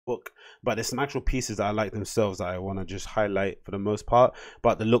lookbook, but there's some actual pieces that I like themselves that I want to just highlight for the most part.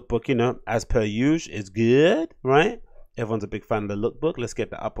 But the lookbook, you know, as per usual, is good, right? Everyone's a big fan of the lookbook. Let's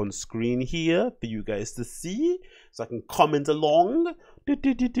get that up on screen here for you guys to see, so I can comment along. There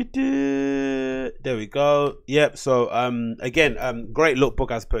we go. Yep. So again, great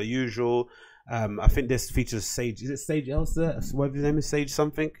lookbook as per usual. I think this features Sage. Is it Sage Elsa? Whatever his name is, Sage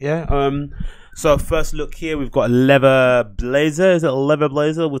something. Yeah. So first look here, we've got a leather blazer. Is it a leather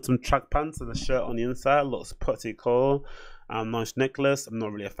blazer with some track pants and a shirt on the inside? Looks pretty cool. Nice necklace. I'm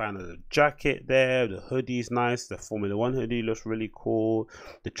not really a fan of the jacket there. The hoodie's nice. The Formula One hoodie looks really cool.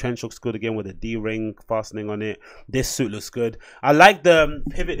 The trench looks good again with a D-ring fastening on it. This suit looks good. I like the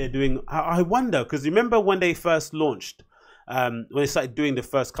pivot they're doing. I wonder, because remember when they first launched, when they started doing the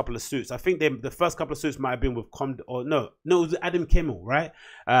first couple of suits, I think the first couple of suits might have been with no, it was Adam Kimmel, right?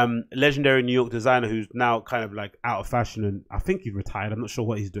 Legendary New York designer who's now kind of like out of fashion, and I think he's retired. I'm not sure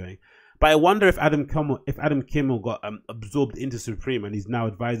what he's doing. But I wonder if Adam Kimmel got absorbed into Supreme and he's now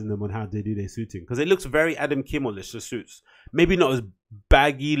advising them on how they do their suiting, because it looks very Adam Kimmel-ish, the suits. Maybe not as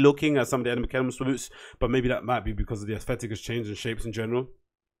baggy looking as some of the Adam Kimmel suits, but maybe that might be because of the aesthetic has changed and shapes in general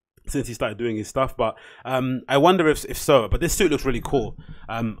since he started doing his stuff. But I wonder if so. But this suit looks really cool.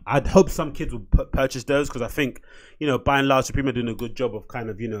 I'd hope some kids will purchase those, because I think, you know, by and large, Supreme are doing a good job of kind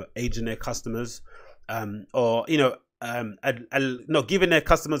of, you know, aging their customers, or, you know, no, giving their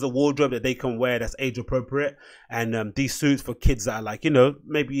customers a wardrobe that they can wear that's age appropriate. And these suits for kids that are like, you know,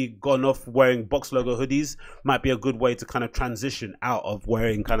 maybe gone off wearing box logo hoodies might be a good way to kind of transition out of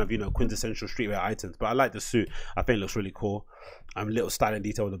wearing kind of, you know, quintessential streetwear items. But I like the suit. I think it looks really cool. Little styling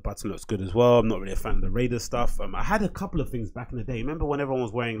detail with the button looks good as well. I'm not really a fan of the Raiders stuff. I had a couple of things back in the day. Remember when everyone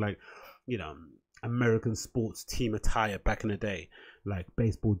was wearing, like, you know, American sports team attire back in the day, like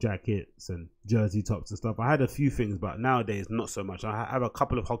baseball jackets and jersey tops and stuff? I had a few things, but nowadays not so much. I have a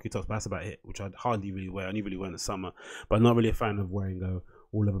couple of hockey tops, but that's about it, which I'd hardly really wear. I only really wear in the summer, but I'm not really a fan of wearing a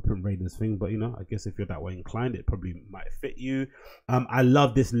all over print Raiders thing. But, you know, I guess if you're that way inclined, it probably might fit you. I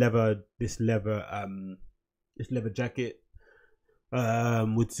love this leather jacket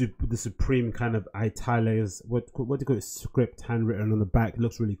with the Supreme kind of italics, what do you call it, script handwritten on the back. It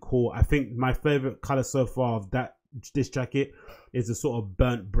looks really cool. I think my favorite color so far of this jacket is the sort of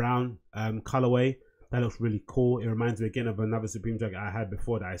burnt brown colorway. That looks really cool. It reminds me again of another Supreme jacket I had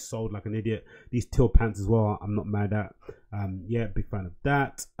before that I sold like an idiot. These teal pants as well, I'm not mad at. Yeah, big fan of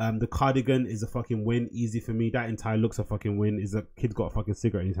that. The cardigan is a fucking win, easy for me. That entire look's a fucking win. Is a kid's got a fucking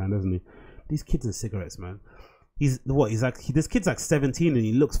cigarette in his hand, doesn't he? These kids and cigarettes, man. He's like, this kid's like 17 and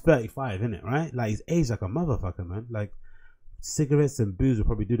he looks 35, isn't it, right? Like, he's aged like a motherfucker, man. Like, cigarettes and booze will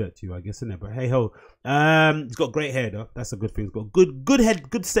probably do that to you, I guess, isn't it? But hey ho, he's got great hair though. That's a good thing. He's got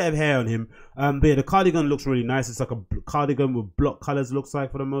good set of hair on him. But yeah, the cardigan looks really nice. It's like a cardigan with block colors, looks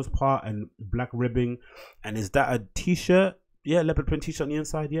like, for the most part, and black ribbing. And is that a t-shirt? Yeah, leopard print t-shirt on the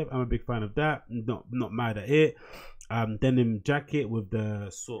inside. Yep, I'm a big fan of that. Not mad at it. Denim jacket with the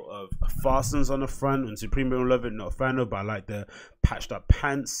sort of fastens on the front, and Supreme don't love it, not a fan of, but I like the patched up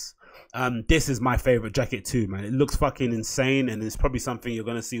pants. This is my favorite jacket too, man. It looks fucking insane, and it's probably something you're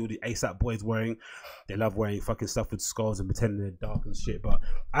gonna see all the ASAP boys wearing. They love wearing fucking stuff with skulls and pretending they're dark and shit, but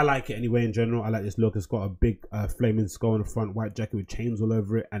I like it anyway. In general, I like this look. It's got a big flaming skull on the front, white jacket with chains all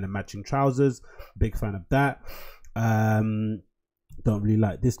over it, and the matching trousers. Big fan of that. Don't really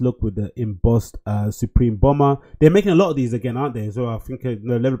like this look with the embossed Supreme bomber. They're making a lot of these again, aren't they? So I think the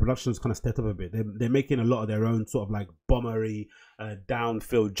level of production's kind of stepped up a bit. They're making a lot of their own sort of like bombery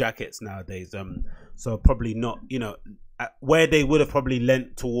down-filled jackets nowadays. So probably not, you know, where they would have probably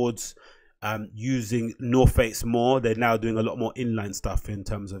lent towards using North Face more, they're now doing a lot more inline stuff in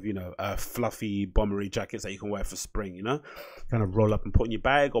terms of, you know, fluffy bombery jackets that you can wear for spring, you know, kind of roll up and put in your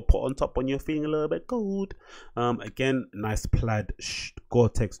bag or put on top when you're feeling a little bit cold. Again, nice plaid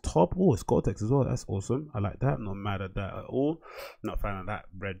Gore-Tex top. Oh, it's Gore-Tex as well. That's awesome. I like that. Not mad at that at all. Not a fan of that.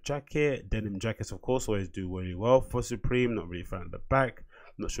 Red jacket. Denim jackets, of course, always do really well for Supreme. Not really a fan of the back.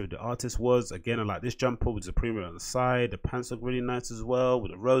 Not sure who the artist was. Again, I like this jumper with Supreme on the side. The pants look really nice as well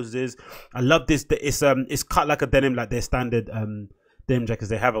with the roses. I love this. It's cut like a denim, like their standard denim jackets.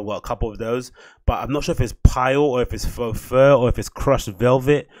 They have a couple of those, but I'm not sure if it's pile or if it's faux fur or if it's crushed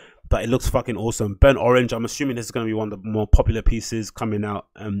velvet. But it looks fucking awesome. Burnt orange. I'm assuming this is going to be one of the more popular pieces coming out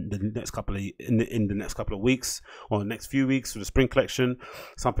in the next couple of weeks or the next few weeks for the spring collection.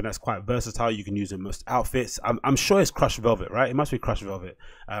 Something that's quite versatile. You can use in most outfits. I'm sure it's crushed velvet, right? It must be crushed velvet.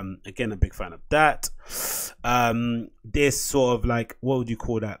 Again, a big fan of that. This sort of like, what would you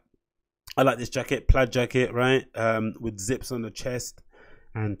call that? I like this jacket, plaid jacket, right? With zips on the chest.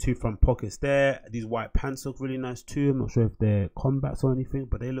 and 2 front pockets there. These white pants look really nice too. I'm not sure if they're combats or anything,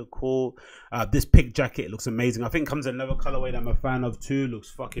 but they look cool. This pick jacket looks amazing. I think comes in another colorway that I'm a fan of too.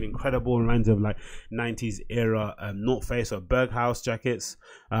 Looks fucking incredible. Reminds me of like 90s era North Face or Berghaus jackets.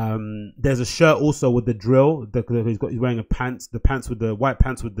 There's a shirt also with the drill. He's wearing a pants. The pants with the white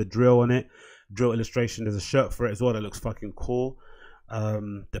pants with the drill on it. Drill illustration. There's a shirt for it as well that looks fucking cool.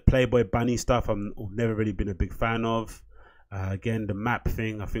 The Playboy bunny stuff I've never really been a big fan of. Again, the map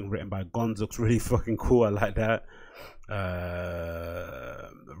thing, I think written by Gonz, looks really fucking cool. I like that.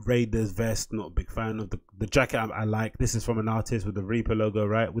 Raiders vest, not a big fan of the jacket. I like. This is from an artist with the Reaper logo,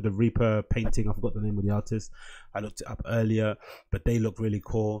 right? With the Reaper painting. I forgot the name of the artist. I looked it up earlier, but they look really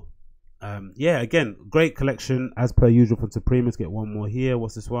cool. Yeah, again, great collection as per usual from Supreme. Let's get one more here.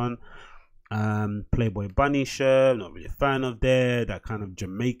 What's this one? Playboy bunny shirt. Not really a fan of there. That kind of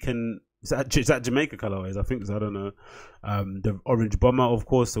Jamaican. Is that Jamaica colorways? I think so. I don't know. The orange bomber, of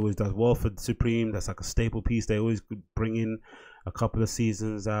course, always does well for Supreme. That's like a staple piece. They always bring in a couple of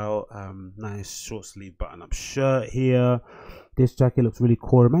seasons out. Nice short sleeve button up shirt here. This jacket looks really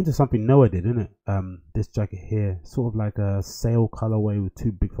cool. Reminds me of something Noah did, isn't it? This jacket here, sort of like a sail colorway with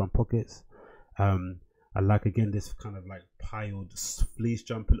 2 big front pockets. I like, again, this kind of like piled fleece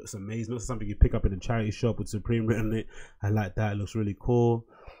jumper. It looks amazing. Looks like something you pick up in a charity shop with Supreme written on it. I like that. It looks really cool.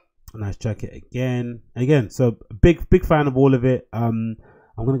 A nice jacket again. So big fan of all of it. I'm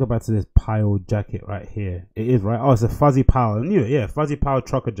gonna go back to this piled jacket right here. It is right. Oh, it's a Fuzzy Power. I knew it. Yeah, Fuzzy Power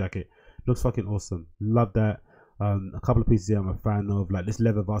trucker jacket. Looks fucking awesome. Love that. A couple of pieces here I'm a fan of. Like this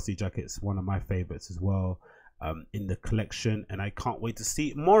leather varsity jacket's one of my favorites as well. In the collection, and I can't wait to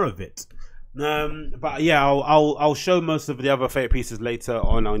see more of it. But yeah, I'll show most of the other favorite pieces later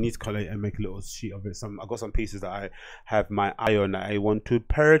on. I'll need to collect and make a little sheet of it. I've got some pieces that I have my eye on that I want to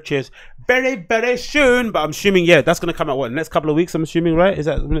purchase very soon. But I'm assuming, yeah, that's gonna come out what, next couple of weeks. I'm assuming, right? Is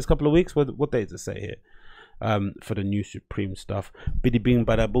that the next couple of weeks? What day does it say here? For the new Supreme stuff. Biddy bing,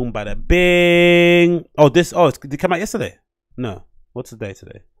 bada boom, bada bing. Did it come out yesterday? No. What's the day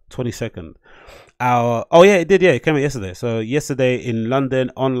today? 22nd. Oh yeah, it did. Yeah, it came out yesterday. So yesterday in London,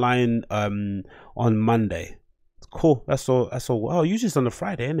 online on Monday. Cool. That's all. Oh, usually it's on a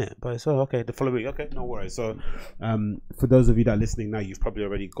Friday, isn't it? But it's okay. The following week. Okay, no worries. So for those of you that are listening now, you've probably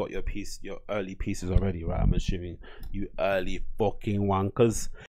already got your early pieces already, right? I'm assuming you early fucking wankers.